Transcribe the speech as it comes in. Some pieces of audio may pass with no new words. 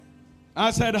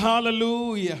I said,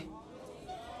 hallelujah.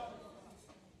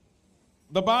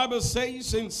 The Bible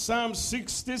says in Psalm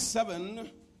 67,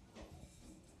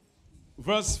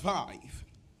 verse 5.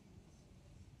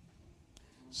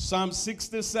 Psalm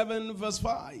 67, verse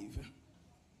 5.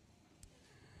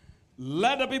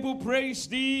 Let the people praise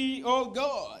thee, O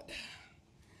God.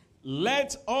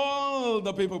 Let all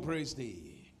the people praise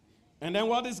thee. And then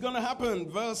what is going to happen?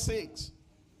 Verse 6.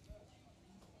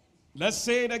 Let's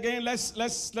say it again.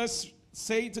 Let's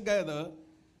say it together.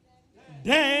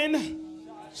 Then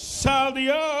shall the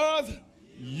earth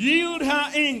yield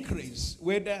her increase.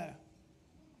 We're there.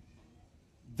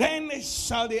 Then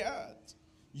shall the earth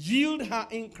yield her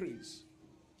increase.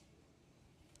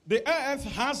 The earth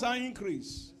has her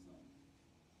increase.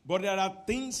 But there are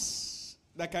things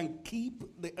that can keep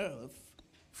the earth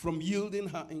from yielding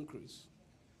her increase.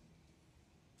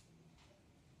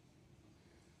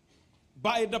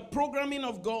 By the programming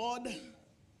of God,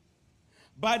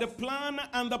 by the plan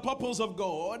and the purpose of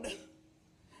God,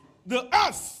 the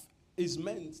earth is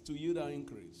meant to yield her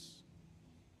increase.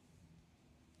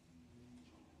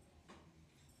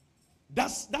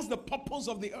 That's the purpose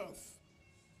of the earth.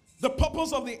 The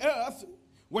purpose of the earth,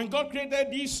 when God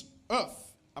created this earth,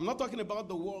 I'm not talking about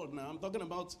the world now. I'm talking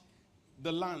about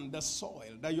the land, the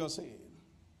soil that you're seeing.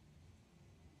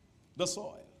 The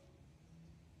soil.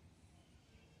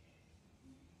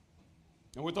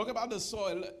 And we talk about the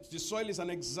soil. The soil is an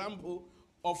example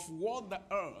of what the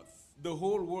earth, the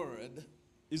whole world,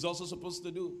 is also supposed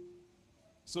to do.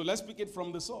 So let's pick it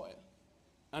from the soil.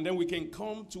 And then we can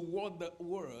come to what the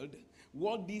world,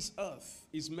 what this earth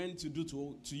is meant to do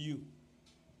to you.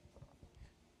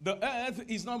 The earth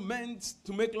is not meant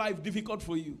to make life difficult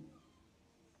for you.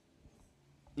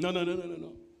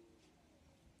 No.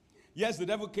 Yes, the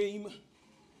devil came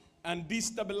and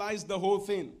destabilized the whole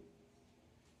thing.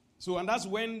 So, and that's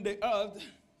when the earth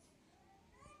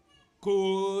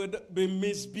could be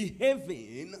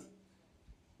misbehaving,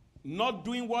 not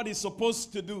doing what it's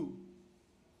supposed to do.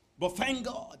 But thank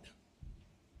God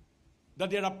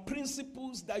that there are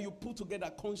principles that you put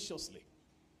together consciously.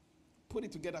 Put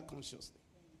it together consciously.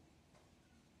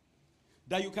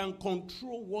 That you can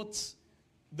control what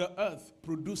the earth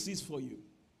produces for you.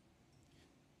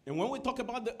 And when we talk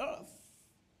about the earth,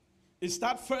 it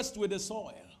starts first with the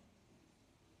soil.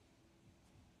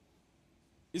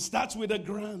 It starts with the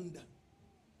ground.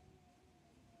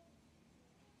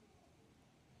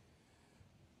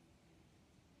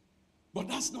 But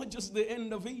that's not just the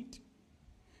end of it.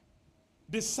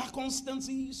 The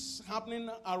circumstances happening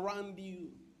around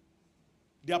you,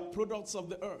 they are products of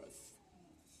the earth.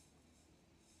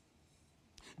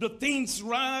 The things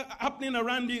happening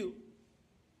around you,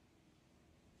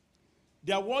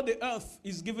 they are what the earth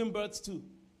is giving birth to.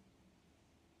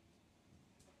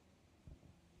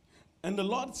 And the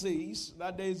Lord says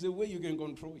that there is a way you can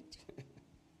control it.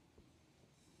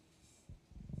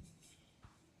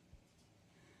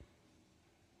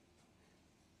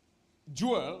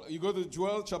 Joel, you go to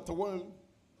Joel chapter 1,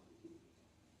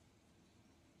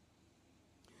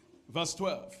 verse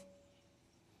 12.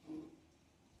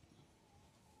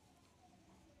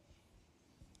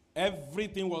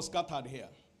 Everything was scattered here.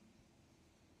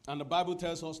 And the Bible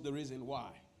tells us the reason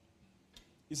why.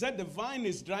 He said the vine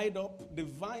is dried up. The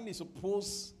vine is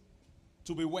supposed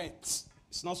to be wet.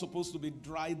 It's not supposed to be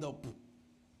dried up.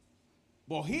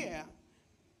 But here,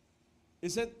 he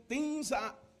said things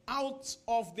are out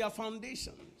of their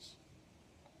foundations.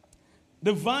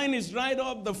 The vine is dried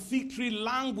up. The fig tree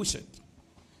languisheth.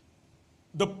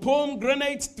 The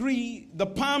pomegranate tree, the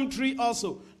palm tree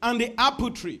also, and the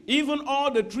apple tree, even all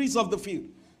the trees of the field.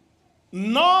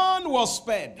 None was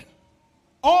spared.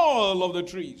 All of the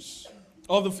trees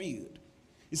of the field.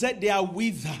 He said they are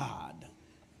withered.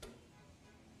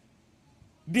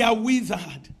 They are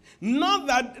withered.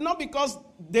 Not because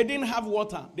they didn't have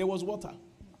water. There was water.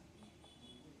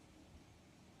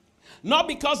 Not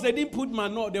because they didn't put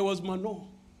manure. There was manure.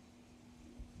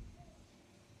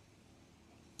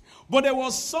 But there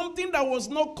was something that was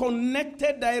not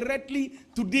connected directly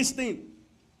to this thing.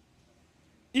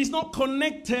 It's not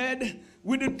connected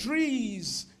with the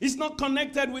trees. It's not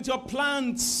connected with your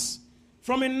plants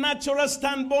from a natural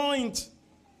standpoint.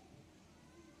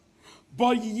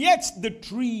 But yet the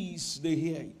trees, they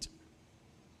hear it.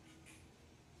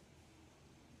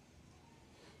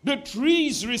 The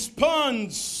trees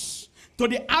respond to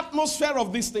the atmosphere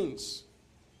of these things,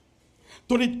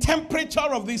 to the temperature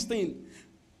of these things.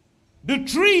 The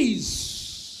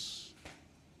trees,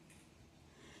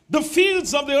 the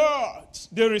fields of the earth,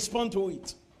 they respond to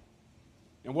it.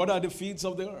 And what are the fields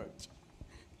of the earth?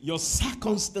 Your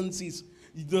circumstances,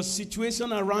 the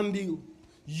situation around you,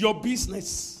 your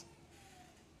business,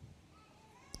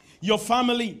 your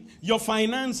family, your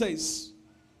finances.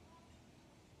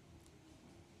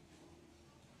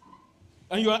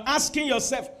 And you are asking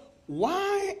yourself,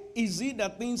 why is it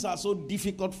that things are so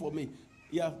difficult for me?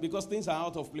 Yeah, because things are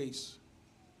out of place.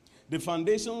 The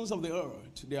foundations of the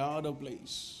earth, they are out of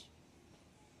place.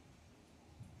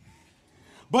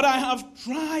 But I have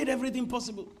tried everything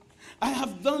possible. I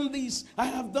have done this. I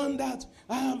have done that.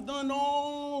 I have done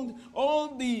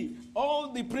all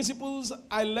the principles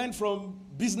I learned from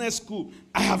business school.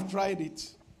 I have tried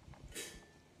it.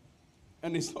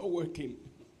 And it's not working.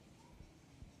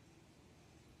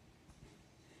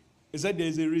 He said there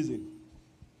is a reason.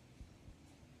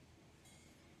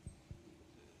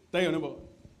 Tell your neighbor.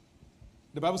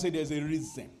 The Bible says there's a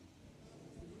reason.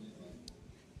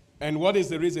 And what is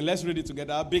the reason? Let's read it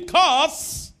together.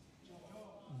 Because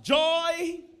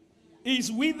joy is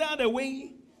withered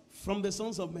away from the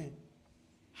sons of men.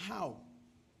 How?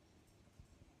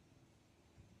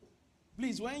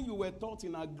 Please, when you were taught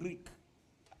in Greek,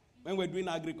 when we're doing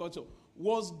agriculture,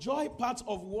 was joy part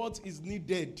of what is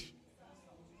needed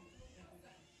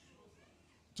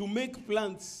to make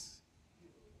plants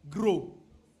grow?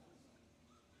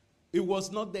 It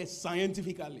was not there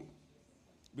scientifically.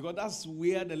 Because that's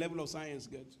where the level of science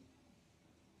gets.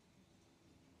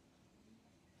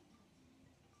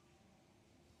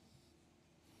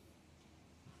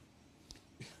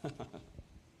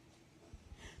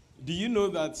 Do you know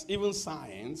that even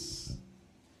science,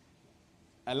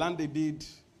 Alande did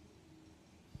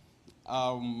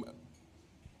a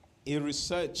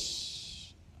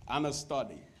research and a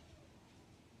study.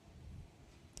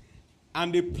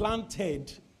 And they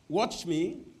planted, watch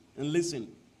me and listen.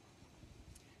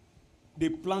 They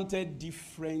planted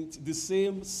the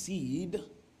same seed,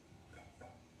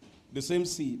 the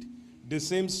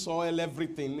same soil,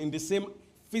 everything, in the same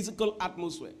physical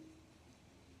atmosphere.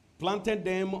 Planted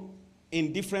them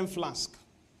in different flasks.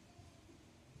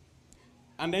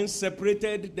 And then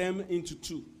separated them into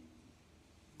two.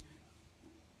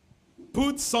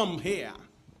 Put some here.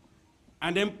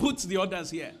 And then put the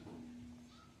others here.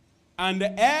 And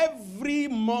every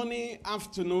morning,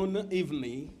 afternoon,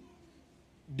 evening,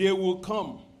 they will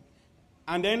come.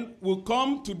 And then will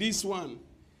come to this one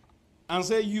and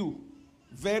say, you,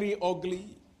 very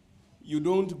ugly, you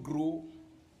don't grow,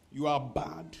 you are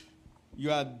bad,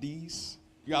 you are this,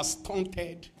 you are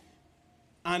stunted.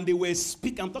 And they were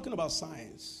speaking, I'm talking about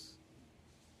science.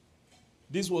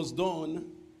 This was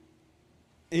done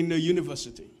in the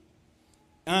university.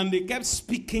 And they kept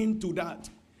speaking to that.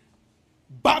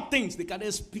 Bad things, they kept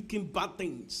speaking bad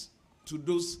things to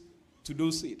those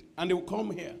seed. And they will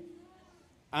come here.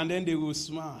 And then they will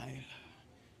smile,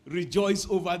 rejoice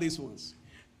over these ones,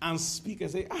 and speak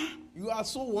and say, you are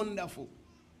so wonderful.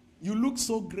 You look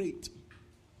so great.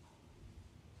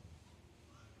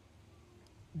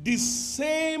 The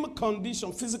same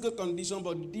condition, physical condition,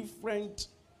 but different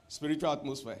spiritual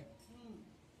atmosphere.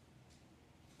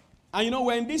 And you know,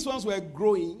 when these ones were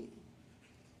growing,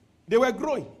 they were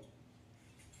growing.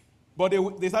 But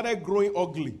they started growing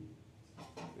ugly.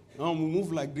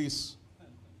 Move like this.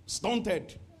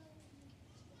 Stunted.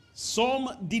 Some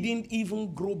didn't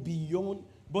even grow beyond,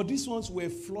 but these ones were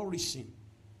flourishing.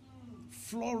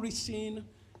 Flourishing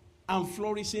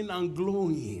and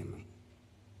glowing.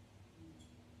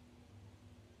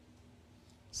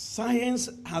 Science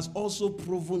has also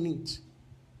proven it,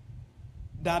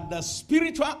 that the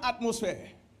spiritual atmosphere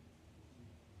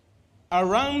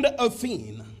around a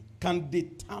thing can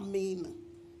determine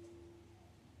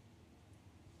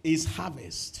its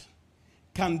harvest,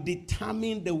 can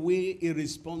determine the way it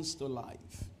responds to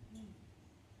life.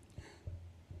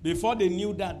 Before they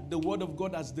knew that, the word of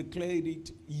God has declared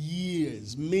it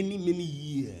years, many, many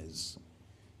years.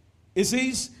 It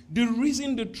says, the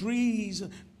reason the trees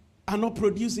are not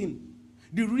producing,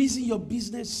 the reason your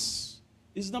business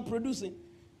is not producing,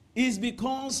 is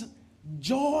because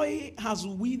joy has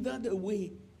withered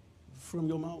away from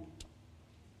your mouth.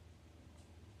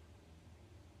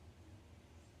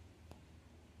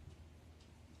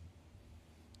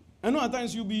 I know at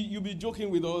times you'll be joking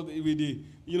with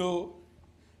the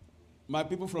my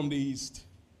people from the East.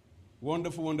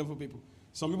 Wonderful, wonderful people.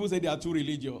 Some people say they are too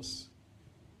religious.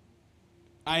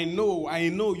 I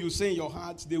know you say in your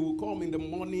heart, they will come in the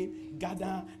morning,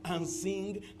 gather and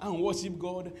sing and worship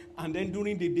God, and then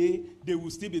during the day, they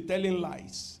will still be telling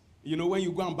lies. You know, when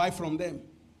you go and buy from them.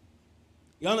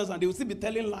 You understand? They will still be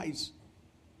telling lies.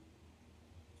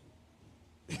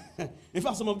 In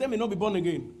fact, some of them may not be born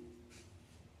again.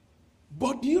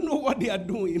 But do you know what they are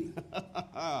doing?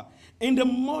 In the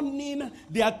morning,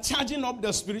 they are charging up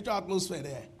the spiritual atmosphere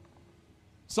there.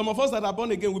 Some of us that are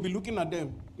born again will be looking at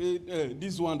them.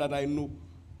 This one that I know.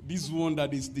 This one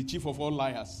that is the chief of all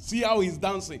liars. See how he's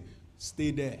dancing.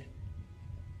 Stay there.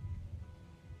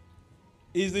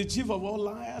 He's the chief of all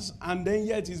liars, and then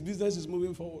yet his business is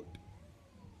moving forward.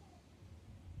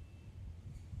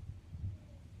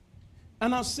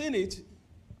 And I've seen it.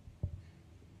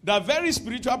 They're very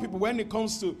spiritual people when it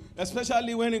comes to,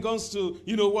 especially when it comes to,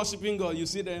 worshiping God. You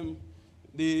see them,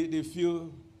 they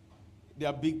feel they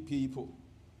are big people.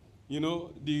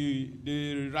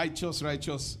 The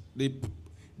righteous,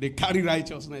 they carry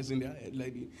righteousness in their head.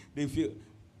 Like they feel.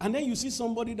 And then you see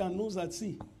somebody that knows that,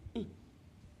 see,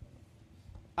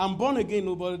 I'm born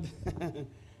again, but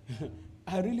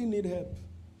I really need help.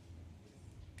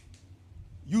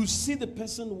 You see the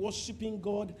person worshiping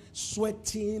God,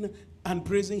 sweating and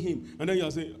praising him. And then you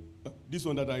are saying, this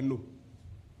one that I know.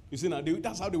 You see, now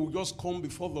that's how they will just come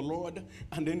before the Lord,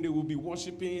 and then they will be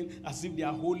worshiping as if they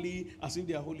are holy,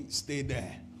 Stay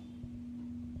there.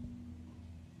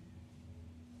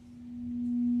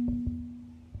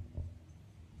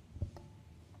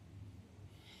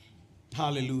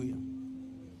 Hallelujah.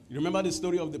 You remember the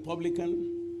story of the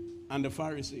publican and the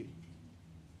Pharisee?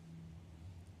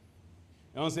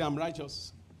 You don't say, I'm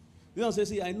righteous. You don't say,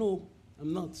 see, I know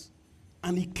I'm not.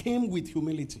 And he came with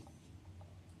humility.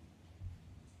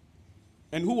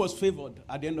 And who was favored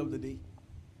at the end of the day?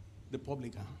 The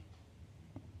publican.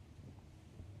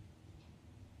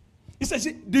 He says,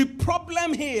 the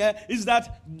problem here is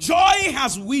that joy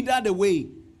has withered away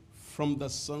from the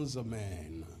sons of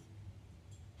men.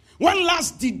 When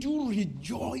last did you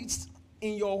rejoice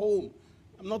in your home?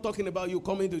 I'm not talking about you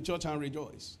coming to church and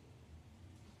rejoice.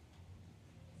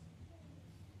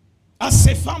 As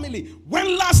a family,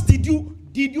 when last did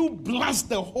you blast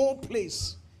the whole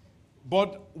place?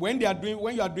 But when you are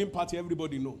doing party,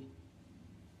 everybody know.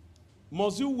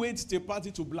 Must you wait till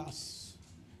party to blast?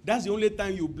 That's the only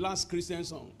time you blast Christian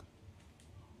song.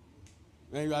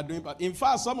 When you are doing party. In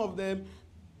fact, some of them,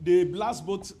 they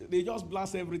just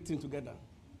blast everything together.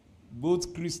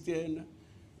 Both Christian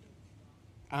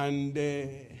and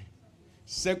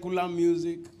secular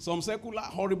music. Some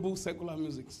horrible secular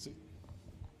music.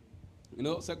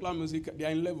 Secular music, they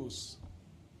are in levels.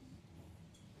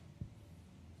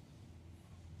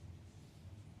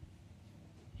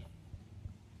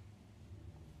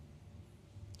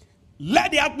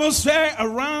 Let the atmosphere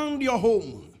around your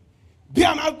home be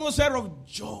an atmosphere of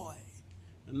joy,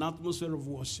 an atmosphere of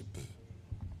worship.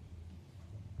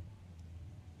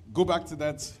 Go back to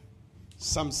that,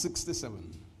 Psalm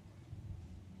 67.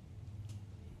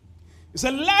 It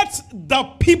said, let the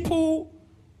people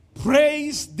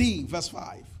praise thee. Verse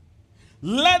 5.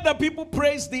 Let the people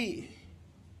praise thee,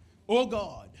 O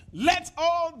God. Let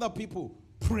all the people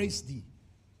praise thee.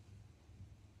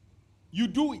 You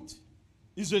do it.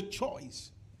 It's a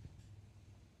choice.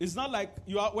 It's not like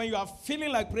when you are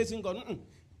feeling like praising God.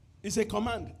 It's a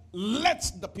command. Let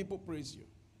the people praise you.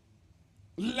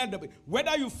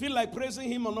 Whether you feel like praising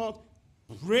him or not,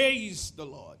 praise the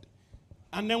Lord.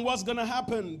 And then what's going to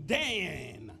happen?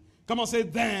 Then. Come on, say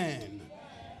then.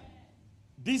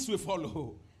 This will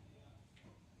follow.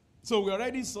 So we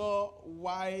already saw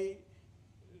why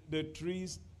the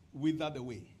trees withered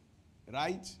away.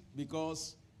 Right?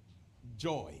 Because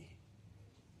joy.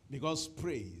 Because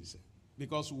praise.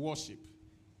 Because worship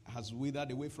has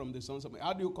withered away from the sons of men.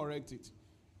 How do you correct it?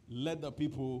 Let the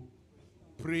people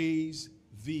praise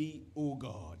thee, O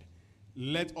God.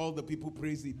 Let all the people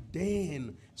praise thee.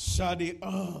 Then shall the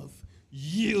earth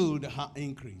yield her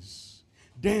increase.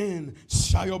 Then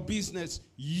shall your business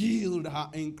yield her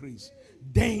increase.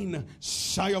 Then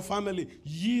shall your family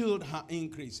yield her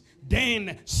increase.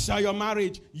 Then shall your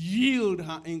marriage yield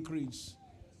her increase.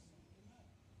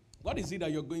 What is it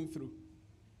that you're going through?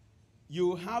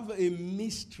 You have a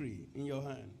mystery in your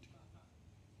hand.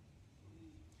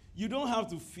 You don't have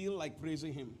to feel like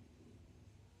praising him.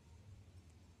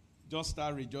 Just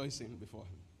start rejoicing before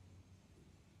him.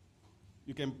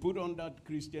 You can put on that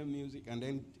Christian music and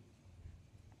then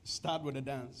start with a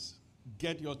dance.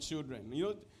 Get your children.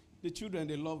 The children,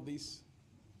 they love this.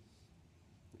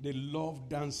 They love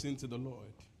dancing to the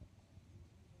Lord.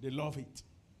 They love it.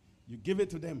 You give it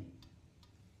to them.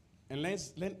 And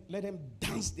let them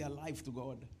dance their life to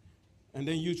God. And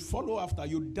then you follow after.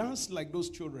 You dance like those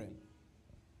children.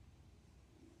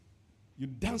 You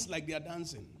dance like they are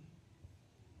dancing.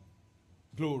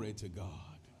 Glory to God.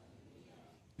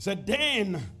 He said,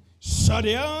 then shall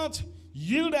the earth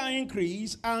yield her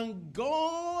increase, and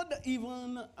God,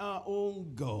 even our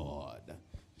own God,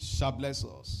 shall bless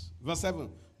us. Verse 7.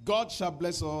 God shall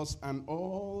bless us, and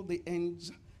all the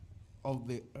ends of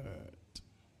the earth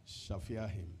shall fear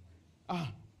him.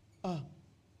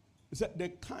 He said, the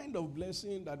kind of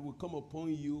blessing that will come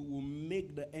upon you will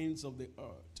make the ends of the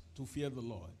earth to fear the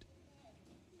Lord.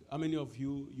 How many of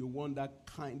you want that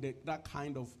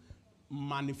kind of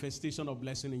manifestation of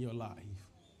blessing in your life?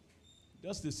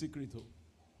 That's the secret. Oh.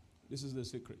 This is the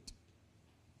secret.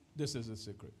 This is the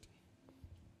secret.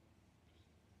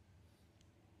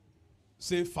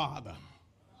 Say, Father,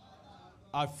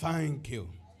 I thank you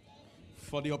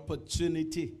for the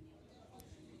opportunity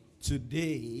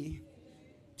today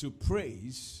to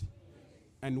praise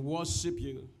and worship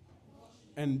you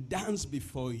and dance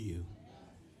before you.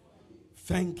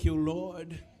 Thank you,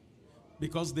 Lord,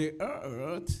 because the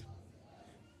earth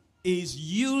is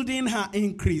yielding her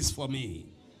increase for me.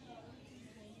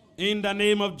 In the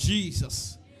name of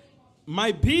Jesus,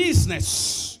 my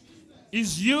business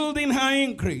is yielding her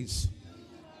increase.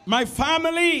 My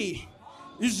family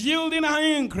is yielding her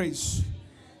increase.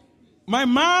 My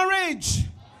marriage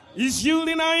is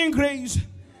yielding her increase.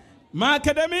 My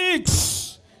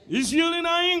academics is yielding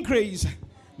her increase.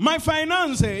 My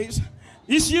finances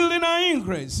is yielding her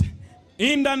increase.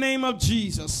 In the name of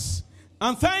Jesus.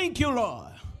 And thank you,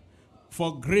 Lord,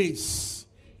 for grace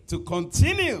to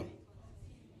continue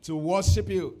to worship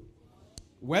you.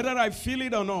 Whether I feel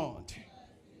it or not,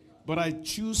 but I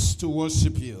choose to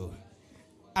worship you.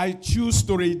 I choose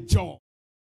to rejoice.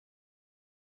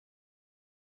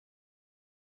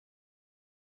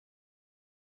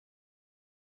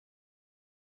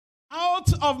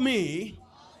 Out of me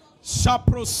shall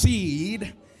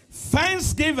proceed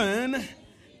thanksgiving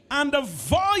and the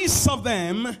voice of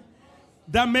them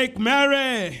that make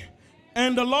merry.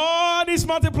 And the Lord is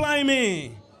multiplying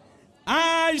me.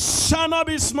 I shall not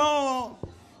be small.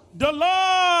 The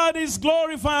Lord is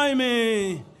glorifying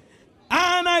me.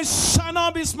 And I shall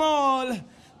not be small.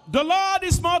 The Lord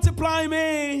is multiplying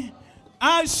me.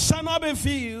 I shall not be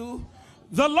few.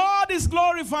 The Lord is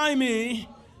glorifying me.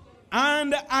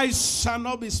 And I shall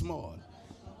not be small.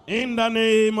 In the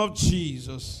name of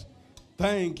Jesus.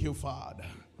 Thank you, Father.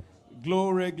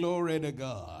 Glory, glory to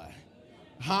God.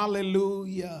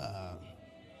 Hallelujah.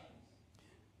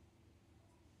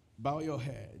 Bow your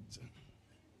heads.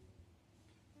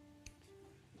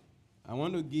 I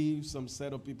want to give some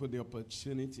set of people the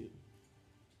opportunity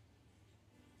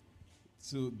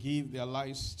to give their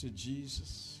lives to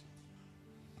Jesus.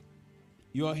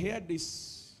 You are here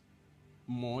this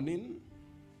morning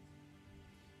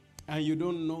and you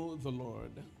don't know the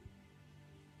Lord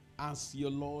as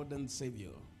your Lord and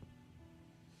Savior.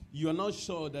 You are not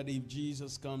sure that if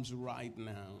Jesus comes right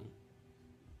now,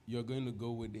 you're going to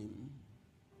go with him.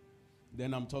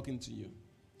 Then I'm talking to you.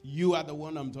 You are the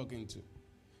one I'm talking to.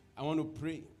 I want to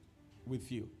pray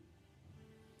with you.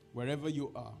 Wherever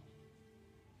you are,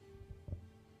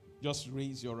 just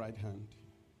raise your right hand.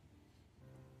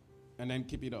 And then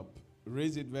keep it up.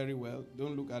 Raise it very well.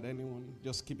 Don't look at anyone.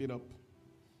 Just keep it up.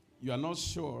 You are not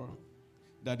sure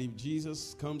that if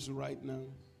Jesus comes right now,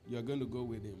 you're going to go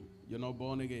with him. You're not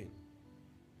born again.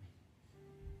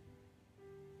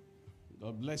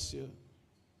 God bless you.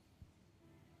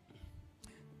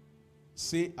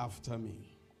 Say after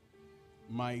me,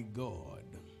 my God,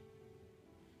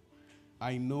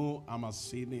 I know I'm a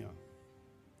sinner.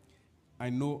 I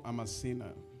know I'm a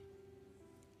sinner.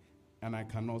 And I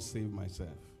cannot save myself.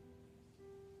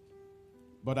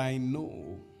 But I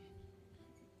know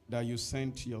that you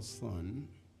sent your Son,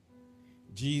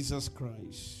 Jesus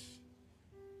Christ,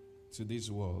 to this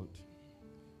world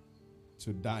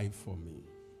to die for me.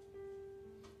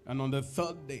 And on the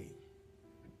third day,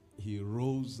 he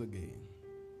rose again.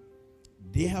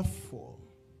 Therefore,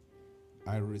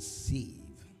 I receive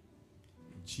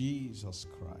Jesus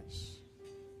Christ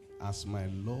as my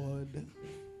Lord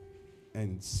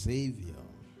and Savior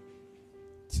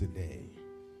today.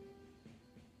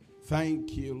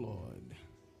 Thank you, Lord,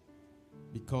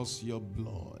 because your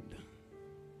blood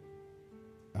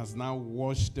has now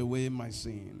washed away my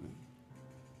sin,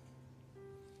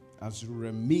 has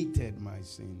remitted my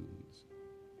sins.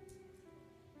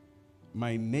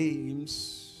 My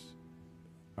names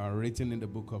are written in the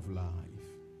book of life.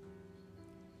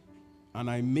 And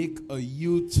I make a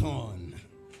U-turn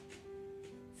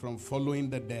from following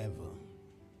the devil.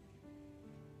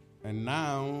 And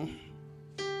now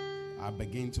I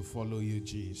begin to follow you,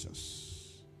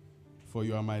 Jesus. For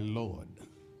you are my Lord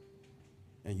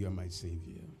and you are my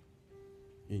Savior.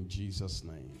 In Jesus'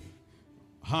 name.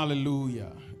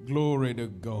 Hallelujah. Glory to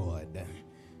God.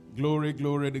 Glory,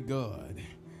 glory to God.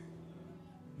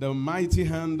 The mighty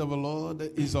hand of the Lord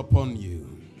is upon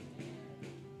you.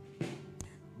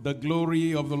 The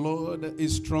glory of the Lord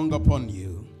is strong upon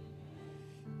you.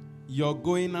 Your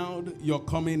going out, your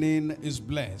coming in is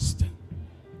blessed.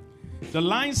 The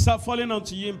lines are falling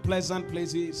onto you in pleasant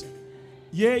places.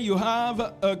 Yea, you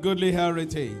have a goodly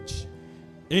heritage.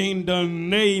 In the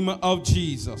name of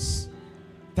Jesus.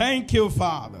 Thank you,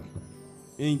 Father.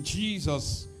 In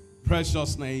Jesus'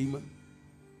 precious name,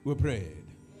 we prayed.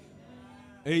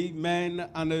 Amen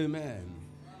and amen.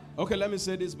 Okay, let me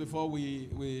say this before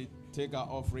we take our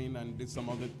offering and do some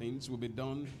other things. Will be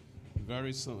done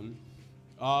very soon.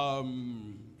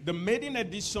 The maiden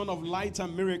edition of Light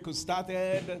and Miracle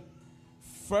started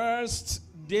first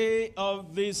day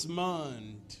of this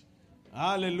month.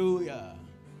 Hallelujah.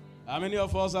 How many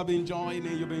of us have been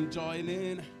joining? You've been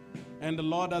joining, and the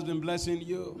Lord has been blessing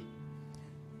you.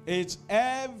 It's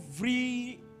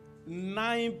every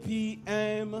 9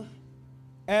 p.m.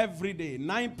 every day.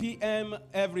 9 p.m.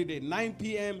 every day. 9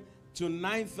 p.m. to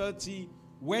 9:30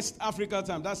 West Africa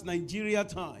time. That's Nigeria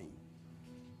time.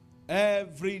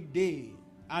 Every day.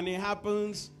 And it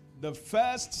happens the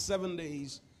first 7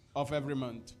 days of every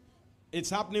month. It's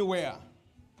happening where?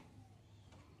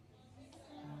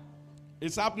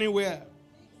 It's happening where?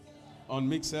 On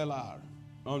MixLR.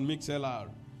 On MixLR.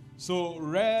 So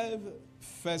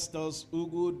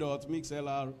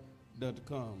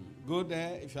revfestusugu.mixlr.com. Go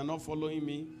there. If you're not following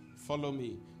me, follow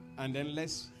me. And then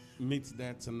let's meet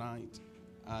there tonight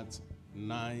at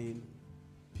 9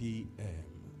 p.m.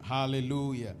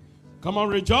 Hallelujah. Come on,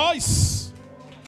 rejoice.